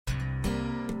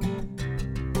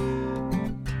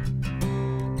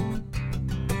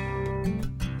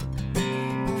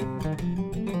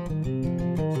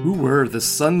Who were the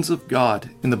sons of God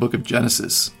in the book of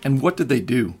Genesis, and what did they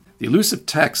do? The elusive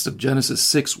text of Genesis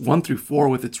 6,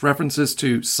 1-4, with its references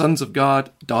to sons of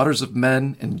God, daughters of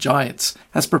men, and giants,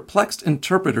 has perplexed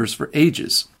interpreters for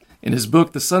ages. In his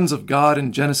book, The Sons of God,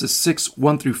 in Genesis 6,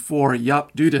 1-4,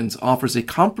 Jaap Dudens offers a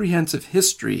comprehensive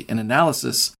history and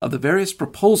analysis of the various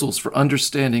proposals for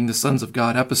understanding the Sons of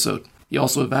God episode. He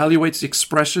also evaluates the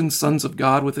expression Sons of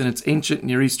God within its ancient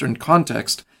Near Eastern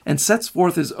context and sets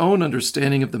forth his own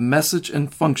understanding of the message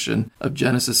and function of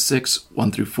Genesis 6,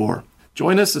 1-4.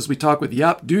 Join us as we talk with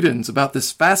Jaap Dudens about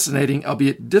this fascinating,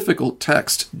 albeit difficult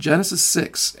text, Genesis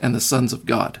 6 and the Sons of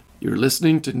God. You're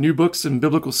listening to New Books in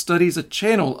Biblical Studies, a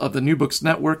channel of the New Books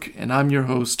Network, and I'm your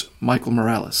host, Michael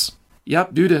Morales.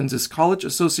 Jaap Dudens is College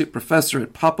Associate Professor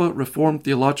at Papa Reformed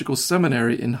Theological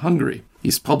Seminary in Hungary.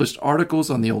 He's published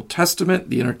articles on the Old Testament,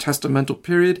 the Intertestamental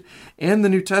period, and the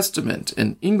New Testament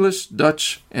in English,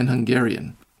 Dutch, and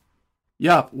Hungarian.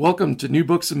 Jaap, welcome to New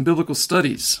Books in Biblical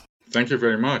Studies. Thank you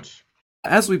very much.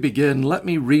 As we begin, let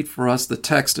me read for us the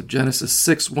text of Genesis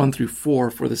 6,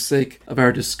 1-4 for the sake of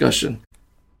our discussion.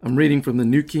 I'm reading from the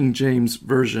New King James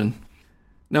Version.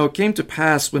 Now it came to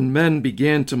pass when men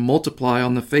began to multiply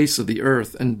on the face of the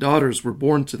earth, and daughters were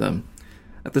born to them,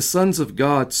 that the sons of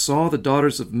God saw the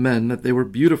daughters of men that they were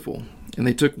beautiful, and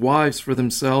they took wives for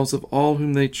themselves of all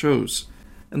whom they chose.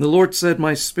 And the Lord said,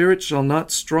 My spirit shall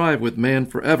not strive with man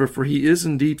forever, for he is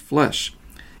indeed flesh.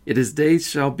 Yet his days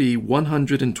shall be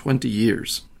 120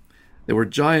 years. There were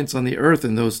giants on the earth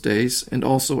in those days, and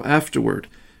also afterward,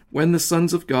 when the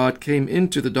sons of God came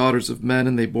into the daughters of men,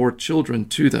 and they bore children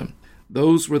to them.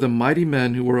 Those were the mighty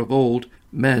men who were of old,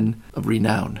 men of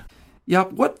renown.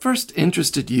 Jaap, what first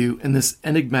interested you in this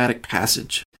enigmatic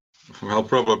passage? Well,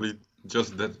 probably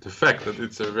just the fact that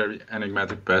it's a very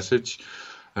enigmatic passage.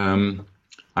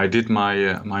 I did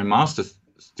my master's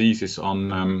thesis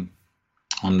on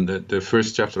the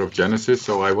first chapter of Genesis,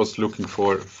 so I was looking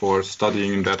for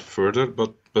studying that further.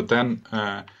 But then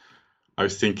I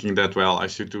was thinking that I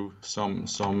should do some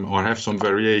or have some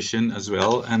variation as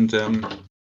well, and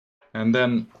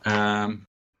then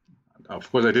of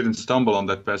course I didn't stumble on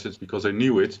that passage because I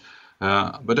knew it,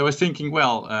 but I was thinking,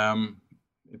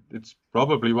 it's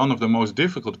probably one of the most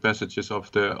difficult passages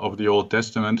of the Old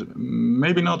Testament.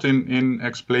 Maybe not in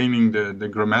explaining the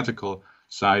grammatical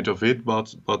side of it,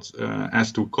 but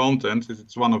as to content,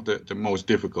 it's one of the most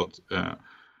difficult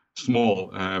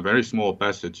very small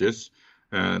passages.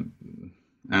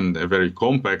 And a very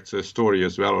compact story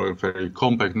as well, or a very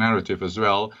compact narrative as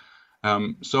well.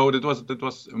 So that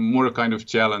was more a kind of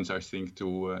challenge, I think,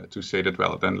 to say that.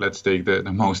 Then let's take the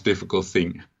most difficult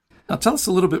thing. Now, tell us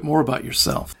a little bit more about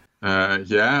yourself. I'm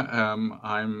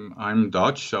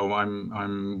Dutch, so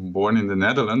I'm born in the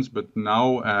Netherlands, but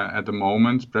now at the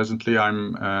moment, presently,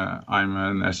 I'm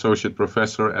an associate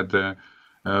professor at the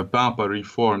Papa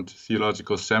Reformed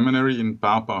Theological Seminary in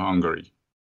Papa, Hungary.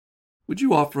 Would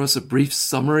you offer us a brief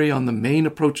summary on the main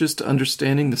approaches to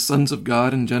understanding the sons of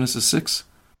God in Genesis 6?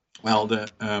 Well,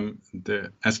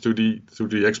 as to the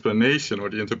explanation or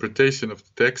the interpretation of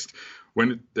the text,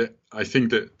 I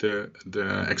think that the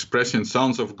expression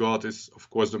 "sons of God" is, of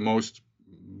course, the most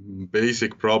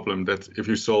basic problem. That if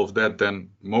you solve that, then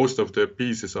most of the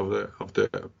pieces of the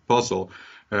puzzle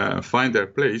find their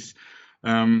place.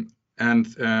 And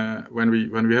when we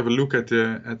have a look at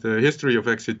the history of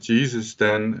exegesis,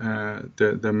 then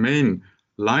the main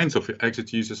lines of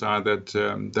exegesis are that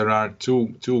there are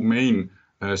two main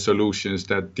solutions,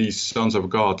 that these sons of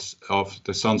God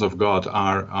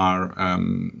are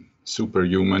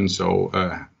superhuman, so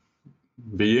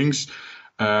beings,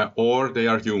 or they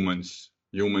are human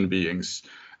beings,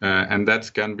 and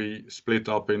that can be split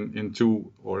up in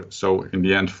two, or so in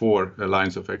the end 4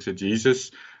 lines of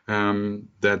exegesis. If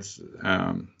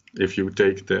you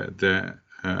take the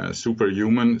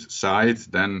superhuman side,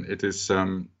 then it is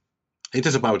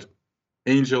about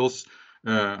angels,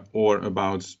 or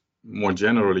about more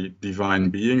generally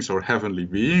divine beings or heavenly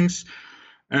beings.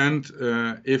 And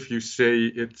if you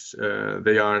say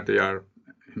they are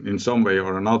in some way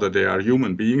or another they are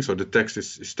human beings, or the text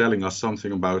is telling us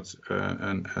something about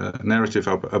a narrative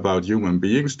about human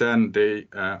beings, then they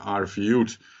are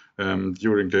viewed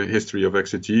during the history of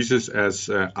exegesis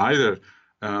as either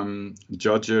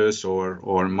judges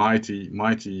or mighty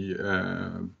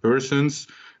persons,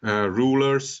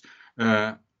 rulers,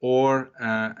 or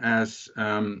as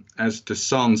the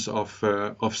sons of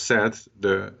Seth,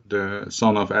 the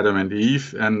son of Adam and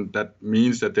Eve, and that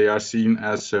means that they are seen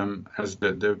as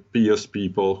the pious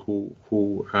people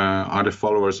who are the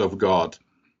followers of God.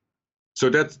 So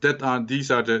these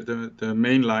are the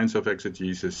main lines of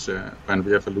exegesis when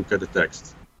we have a look at the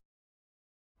text.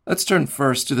 Let's turn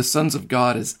first to the sons of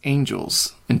God as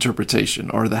angels interpretation,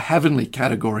 or the heavenly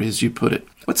category as you put it.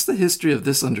 What's the history of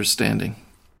this understanding?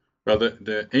 Well,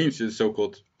 the angels,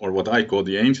 so-called, or what I call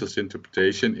the angels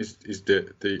interpretation, is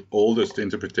the oldest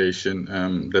interpretation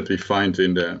that we find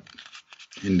in the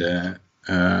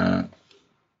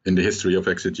history of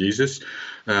exegesis,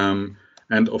 and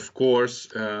of course,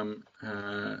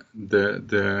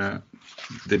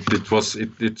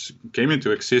 it came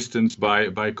into existence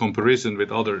by comparison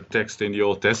with other texts in the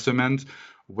Old Testament,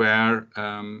 where,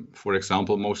 for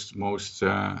example, most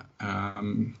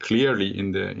clearly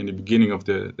in the beginning of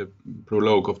the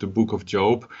prologue of the book of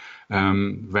Job,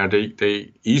 where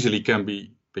they easily can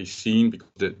be seen, because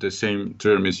the same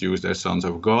term is used as sons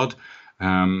of God,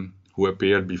 who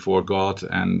appeared before God,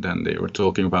 and then they were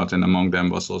talking about, and among them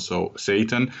was also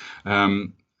Satan,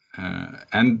 and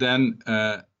then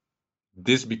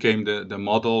this became the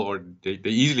model, or they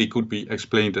easily could be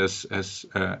explained as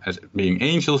being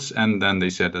angels, and then they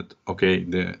said that okay,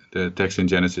 the text in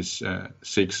Genesis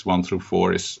 6 1 through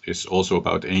 4 is also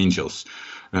about angels.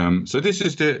 So this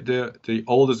is the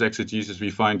oldest exegesis we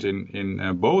find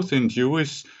in both in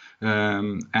Jewish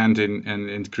and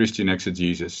in Christian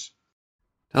exegesis.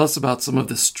 Tell us about some of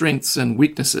the strengths and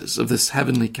weaknesses of this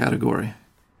heavenly category.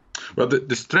 Well,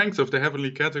 the strength of the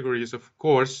heavenly category is, of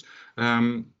course,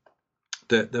 the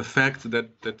fact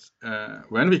that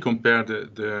when we compare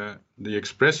the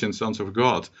expression "sons of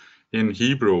God" in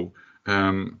Hebrew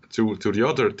to the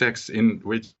other texts in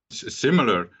which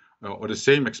similar or the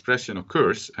same expression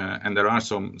occurs, and there are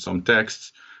some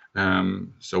texts,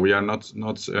 so we are not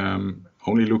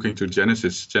only looking to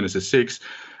Genesis 6,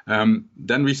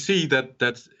 then we see that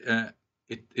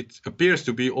it appears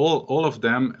to be all of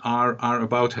them are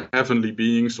about heavenly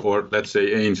beings, or let's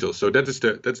say angels. So that's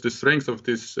the strength of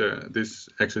this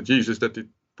exegesis, that it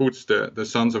puts the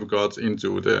sons of God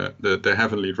into the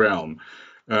heavenly realm.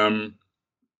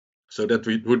 So that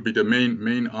would be the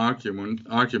main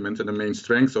argument and the main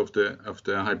strength of the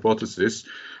hypothesis.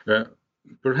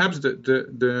 Perhaps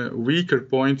the weaker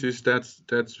point is that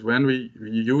when we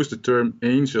use the term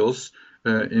angels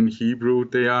in Hebrew,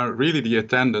 they are really the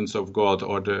attendants of God,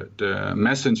 or the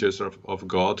messengers of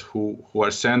God who are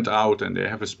sent out, and they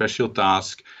have a special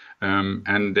task,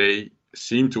 and they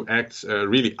seem to act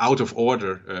really out of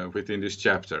order within this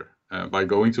chapter by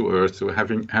going to earth, to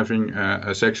having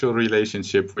a sexual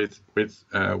relationship with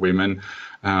women,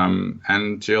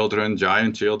 and children,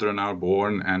 giant children are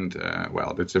born, and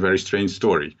well, it's a very strange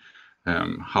story.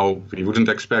 How we wouldn't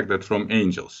expect that from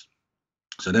angels.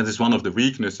 So that is one of the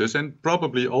weaknesses, and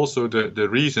probably also the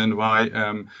reason why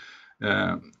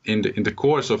in the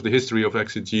course of the history of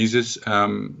exegesis,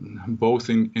 both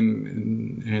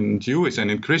in Jewish and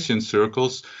in Christian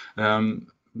circles,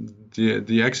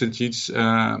 the exegetes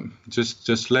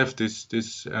just left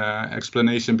this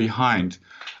explanation behind.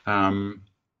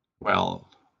 Well,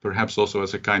 perhaps also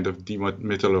as a kind of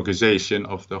demythologization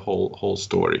of the whole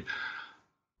story.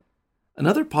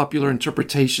 Another popular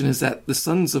interpretation is that the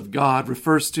sons of God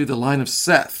refers to the line of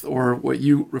Seth, or what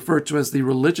you refer to as the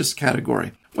religious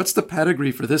category. What's the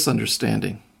pedigree for this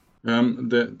understanding?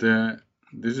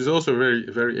 This is also a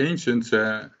very ancient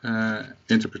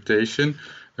interpretation.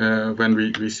 When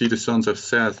we see the sons of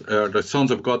Seth, the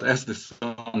sons of God as the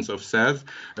sons of Seth,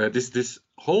 this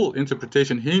whole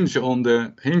interpretation hinges on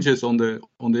the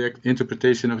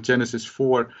interpretation of Genesis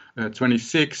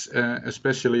 4:26,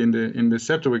 especially in the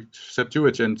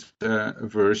Septuagint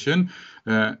version.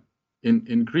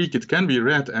 In Greek, it can be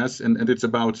read as, and it's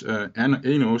about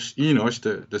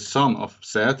Enosh, the son of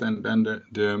Seth, and then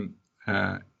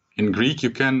in Greek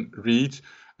you can read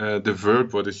the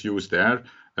verb what is used there.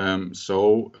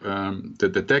 So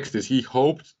the text is, he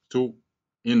hoped to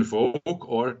invoke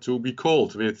or to be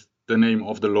called with the name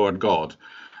of the Lord God,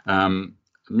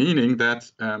 meaning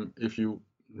that if you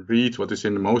read what is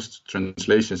in the most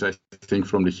translations, I think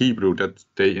from the Hebrew, that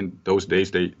they in those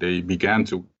days they began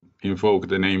to invoke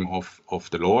the name of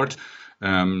the Lord.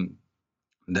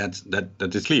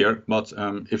 That is clear. But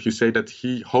if you say that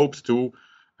he hoped to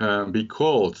be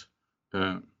called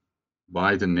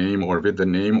by the name or with the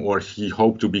name, or he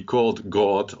hoped to be called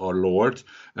God or Lord,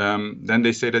 then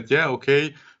they say that, yeah,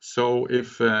 okay, so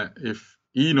if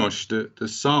Enosh, the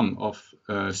son of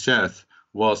Seth,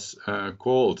 was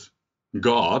called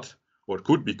God, or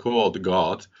could be called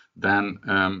God, then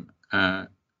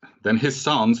his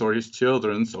sons or his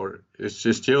children or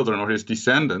his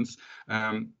descendants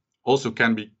also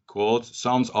can be called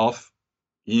sons of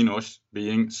Enosh,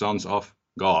 being sons of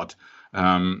God.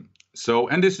 And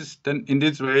this is then in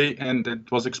this way, and it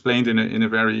was explained in a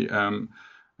very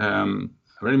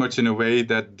very much in a way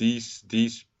that these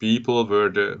people were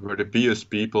the pious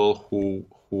people who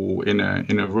in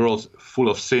a world full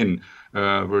of sin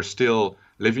were still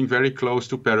living very close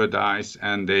to paradise,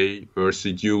 and they were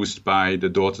seduced by the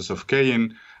daughters of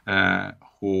Cain,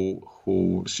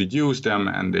 who seduced them,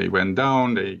 and they went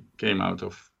down. They came out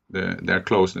of their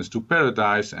closeness to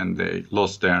paradise, and they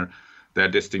lost their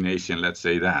destination. Let's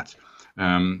say that.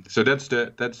 So that's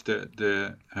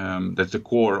the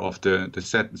core of the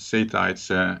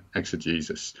Sethite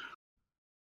exegesis.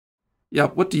 Yeah,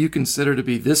 what do you consider to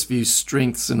be this view's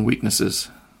strengths and weaknesses?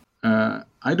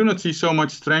 I do not see so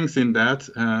much strength in that,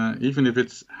 even if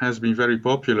it has been very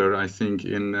popular. I think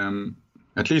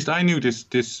at least I knew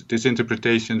this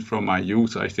interpretation from my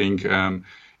youth. I think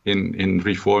in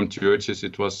Reformed churches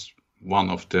it was one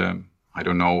of the, I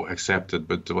don't know, accepted,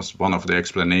 but it was one of the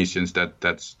explanations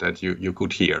that you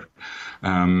could hear.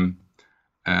 And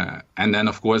then,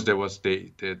 of course, there was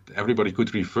everybody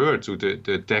could refer to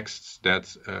the texts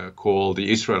that call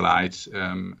the Israelites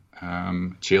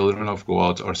children of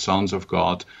God or sons of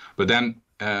God. But then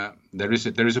there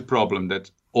is a problem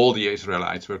that all the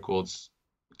Israelites were called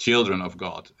children of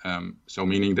God. So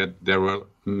meaning that there were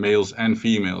males and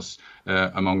females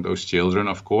among those children,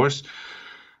 of course.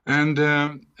 And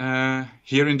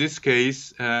here in this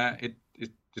case,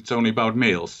 it's only about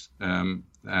males.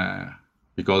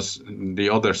 Because the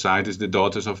other side is the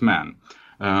daughters of man.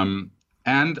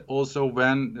 And also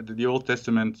when the Old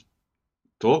Testament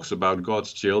talks about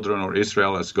God's children or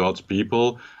Israel as God's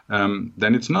people,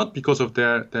 then it's not because of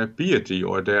their piety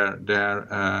or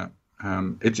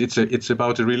it's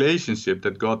about a relationship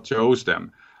that God chose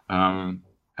them, and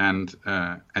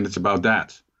it's about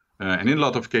that. And in a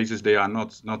lot of cases they are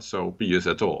not so pious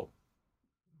at all,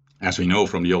 as we know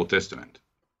from the Old Testament.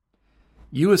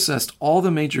 You assessed all the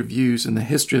major views in the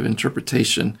history of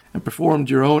interpretation and performed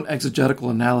your own exegetical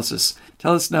analysis.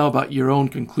 Tell us now about your own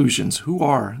conclusions. Who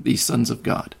are these sons of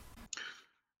God?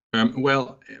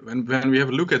 Well, when we have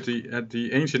a look at the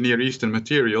ancient Near Eastern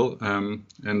material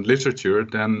and literature,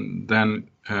 then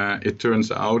it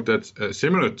turns out that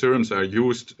similar terms are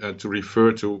used to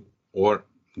refer to or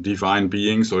divine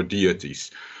beings or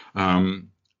deities.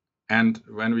 And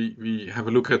when we have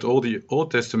a look at all the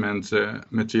Old Testament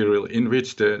material in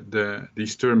which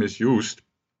this term is used,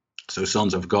 so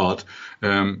sons of God,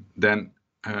 then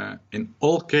in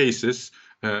all cases,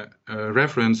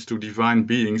 reference to divine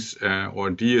beings or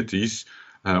deities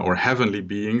or heavenly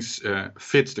beings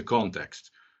fits the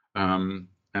context. And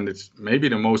it's maybe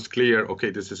the most clear,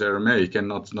 okay, this is Aramaic and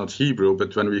not Hebrew,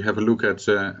 but when we have a look at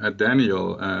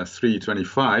Daniel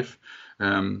 3:25,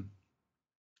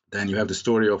 then you have the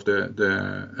story of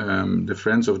the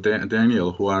friends of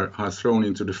Daniel who are thrown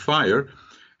into the fire,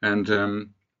 and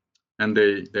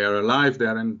they are alive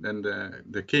there, and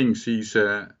the king sees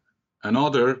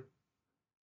another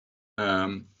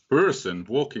person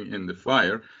walking in the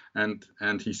fire, and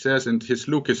he says, and his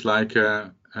look is like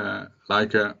a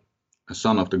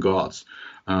son of the gods.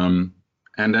 And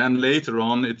then later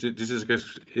on,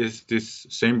 this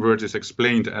same word is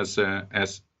explained as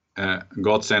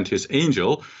God sent his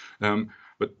angel,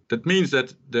 but that means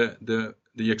that the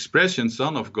expression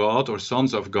 "son of God" or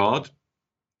 "sons of God"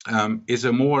 is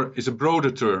a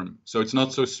broader term. So it's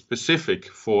not so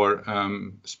specific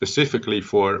specifically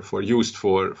for used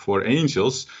for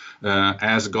angels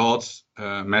as God's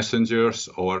messengers,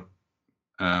 or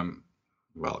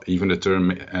well, even the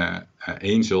term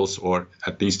angels, or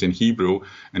at least in Hebrew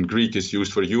and Greek, is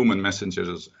used for human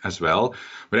messengers as well.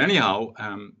 But anyhow,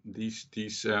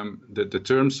 the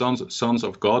term sons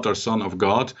of God or son of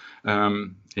God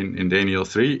in Daniel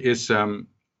 3 is a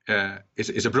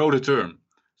broader term.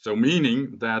 So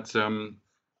meaning that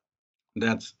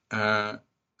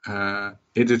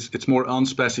it's more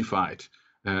unspecified.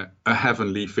 A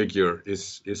heavenly figure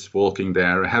is walking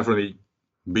there. A heavenly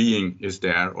being is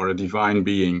there, or a divine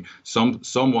being,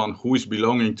 someone who is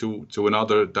belonging to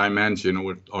another dimension,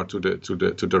 or to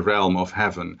the realm of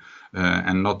heaven,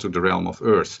 and not to the realm of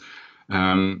earth.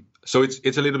 So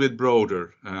it's a little bit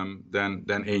broader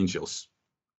than angels.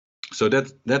 So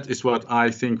that is what I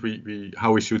think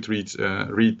how we should read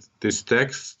this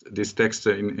text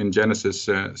in Genesis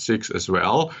 6 as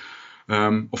well.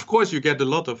 Of course, you get a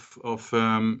lot of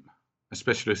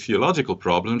especially theological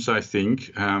problems, I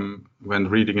think, when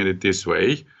reading it this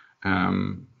way,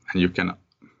 and you can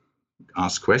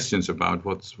ask questions about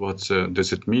what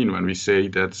does it mean when we say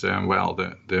that well,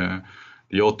 the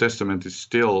Old Testament is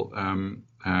still,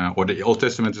 or the Old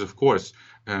Testament is of course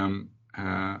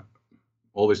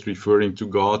always referring to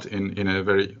God in a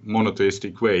very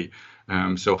monotheistic way.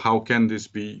 So how can this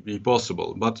be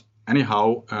possible? But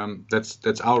anyhow,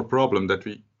 that's our problem, that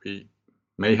we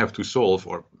may have to solve,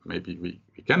 or maybe we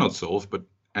cannot solve. But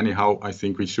anyhow, I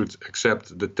think we should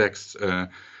accept the text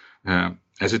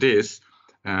as it is,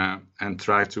 and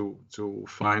try to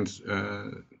find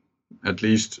at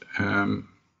least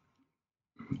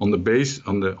based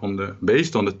on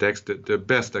the text the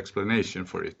best explanation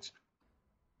for it.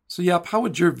 So Jaap, how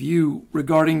would your view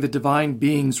regarding the divine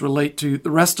beings relate to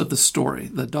the rest of the story,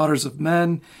 the daughters of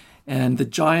men and the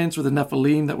giants or the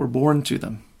Nephilim that were born to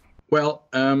them? Well,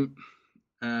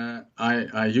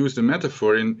 I use the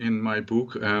metaphor in my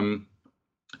book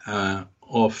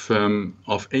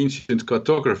of ancient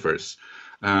cartographers,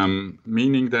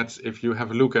 meaning that if you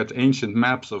have a look at ancient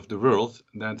maps of the world,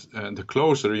 that the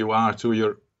closer you are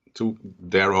to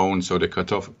their own, so the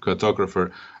cartographer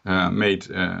made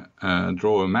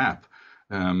draw a map,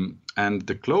 and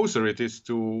the closer it is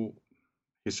to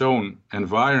his own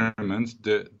environment,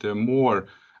 the more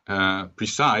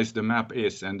precise the map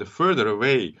is, and the further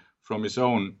away from his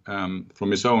own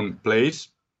place.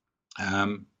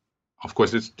 Of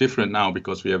course, it's different now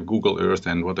because we have Google Earth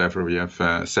and whatever. We have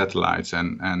satellites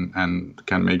and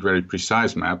can make very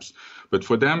precise maps. But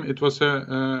for them, it was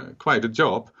quite a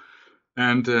job.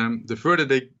 And the further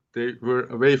they were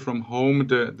away from home,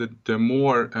 the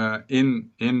more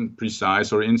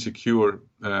imprecise or insecure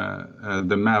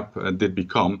the map did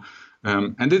become.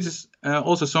 And this is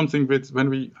also something when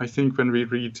we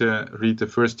read the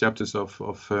first chapters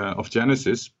of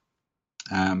Genesis,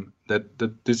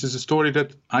 that this is a story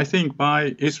that I think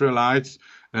by Israelites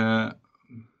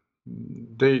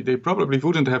they probably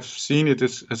wouldn't have seen it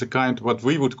as a kind of what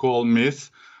we would call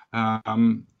myth,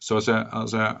 so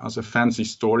as a fancy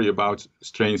story about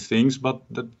strange things, but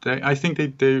I think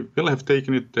they will have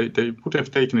taken it. They would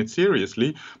have taken it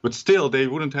seriously, but still they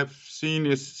wouldn't have seen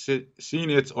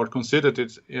it or considered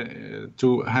it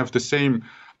to have the same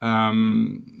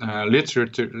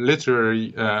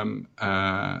literary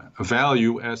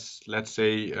value as, let's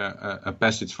say, a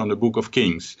passage from the Book of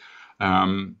Kings,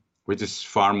 which is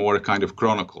far more a kind of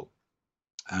chronicle.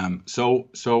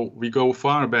 So we go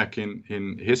far back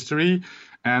in history,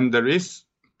 and there is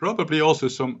probably also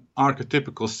some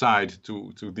archetypical side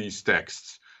to these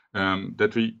texts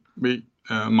that we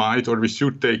might or we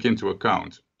should take into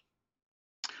account.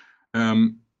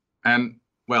 And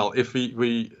well, if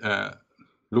we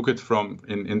look at from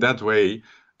in that way,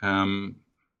 then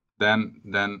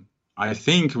I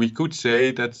think we could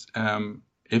say that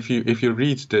if you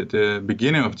read the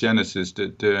beginning of Genesis,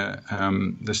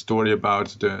 the story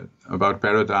about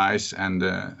paradise and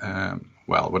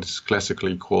what is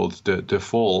classically called the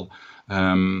fall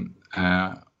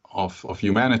of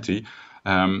humanity,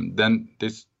 then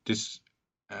this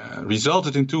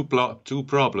resulted in two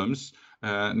problems.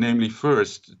 Namely,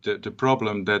 first, the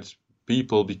problem that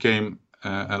people became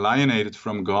alienated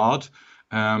from God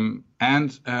and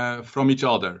from each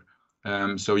other.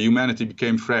 So humanity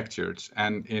became fractured.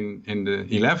 And in the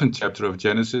 11th chapter of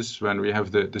Genesis, when we have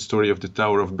the story of the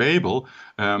Tower of Babel,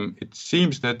 it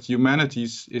seems that humanity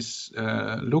is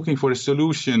looking for a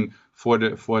solution for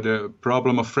the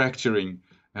problem of fracturing.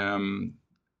 And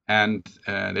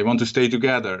they want to stay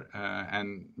together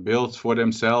and build for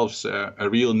themselves a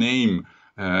real name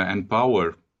and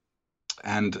power.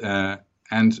 And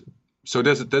so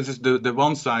that is the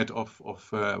one side of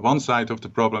the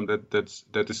problem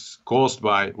that is caused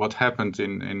by what happened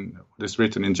in what is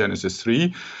written in Genesis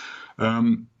 3,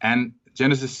 and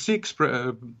Genesis 6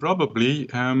 probably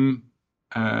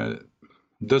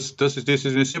does this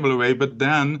in a similar way, but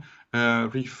then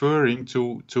referring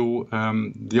to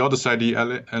the other side, the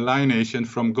alienation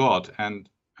from God, and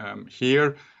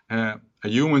here a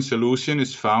human solution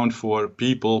is found for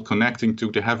people connecting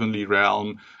to the heavenly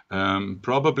realm.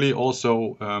 Probably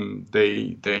also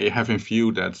they have in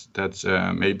view that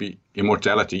maybe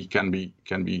immortality can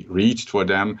be reached for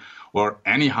them, or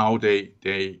anyhow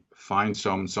they find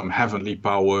some heavenly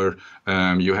power.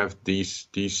 You have these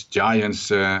giants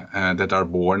that are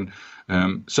born.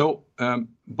 So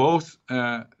both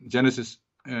Genesis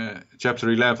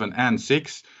chapter 11 and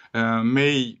 6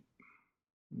 may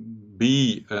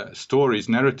be stories,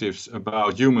 narratives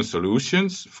about human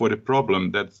solutions for the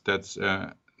problem that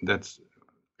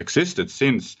existed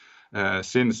since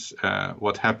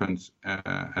what happened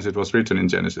as it was written in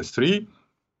Genesis 3.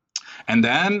 And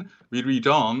then we read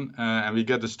on and we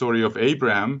get the story of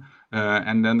Abraham,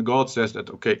 and then God says that,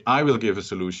 okay, I will give a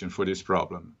solution for this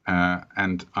problem,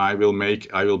 and I will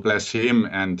bless him,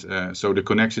 and so the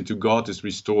connection to God is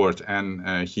restored,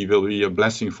 and he will be a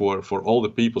blessing for all the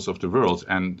peoples of the world.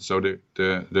 And so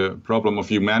the problem of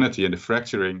humanity and the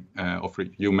fracturing of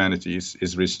humanity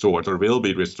is restored, or will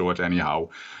be restored anyhow.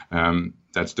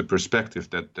 That's the perspective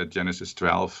that Genesis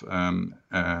 12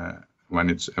 when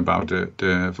it's about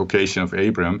the vocation of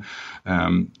Abraham,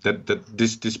 that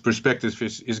this perspective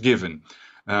is given.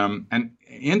 And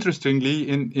interestingly,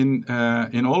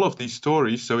 in all of these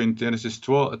stories, so in Genesis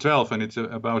 12, and it's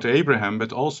about Abraham,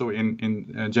 but also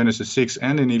in Genesis 6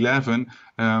 and in 11,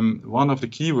 one of the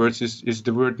key words is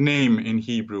the word name in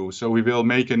Hebrew. So we will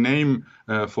make a name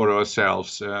for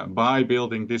ourselves by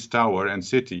building this tower and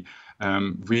city.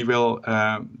 We will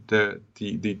the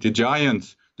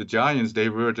giants. The giants, they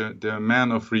were the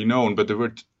men of renown, but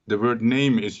the word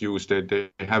name is used. They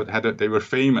were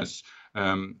famous.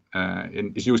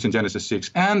 Is used in Genesis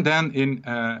 6, and then in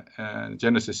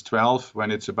Genesis 12,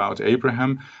 when it's about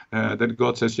Abraham, that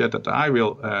God says, that I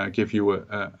will give you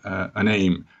a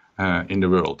name in the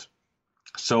world.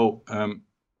 So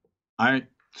I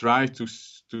try to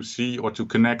see or to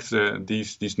connect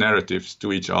these narratives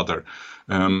to each other.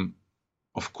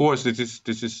 Of course, this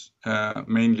is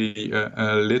mainly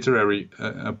a literary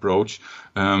approach.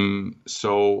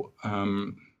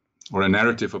 Or a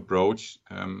narrative approach,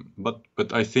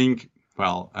 but I think,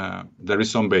 there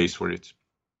is some base for it.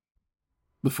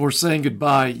 Before saying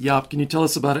goodbye, Jaap, can you tell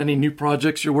us about any new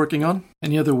projects you're working on?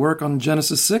 Any other work on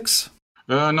Genesis 6?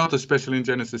 Not especially in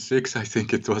Genesis 6. I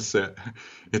think it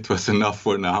was enough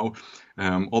for now.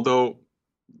 Although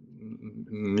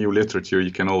new literature,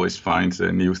 you can always find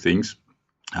new things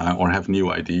or have new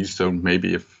ideas. So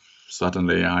maybe if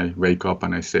suddenly I wake up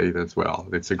and I say that,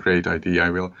 it's a great idea, I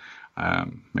will.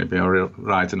 Maybe I'll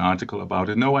write an article about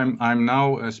it. No, I'm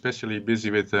now especially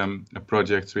busy with a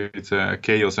project with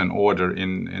chaos and order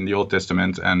in the Old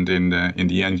Testament and in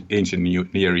the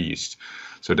ancient Near East.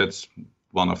 So that's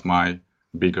one of my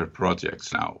bigger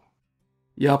projects now.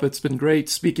 Jaap, it's been great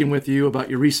speaking with you about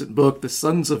your recent book, The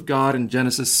Sons of God in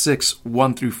Genesis 6,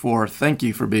 1-4. Thank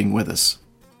you for being with us.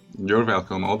 You're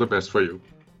welcome. All the best for you.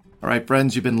 All right,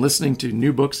 friends, you've been listening to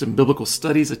New Books in Biblical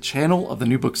Studies, a channel of the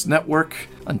New Books Network.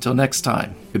 Until next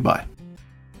time, goodbye.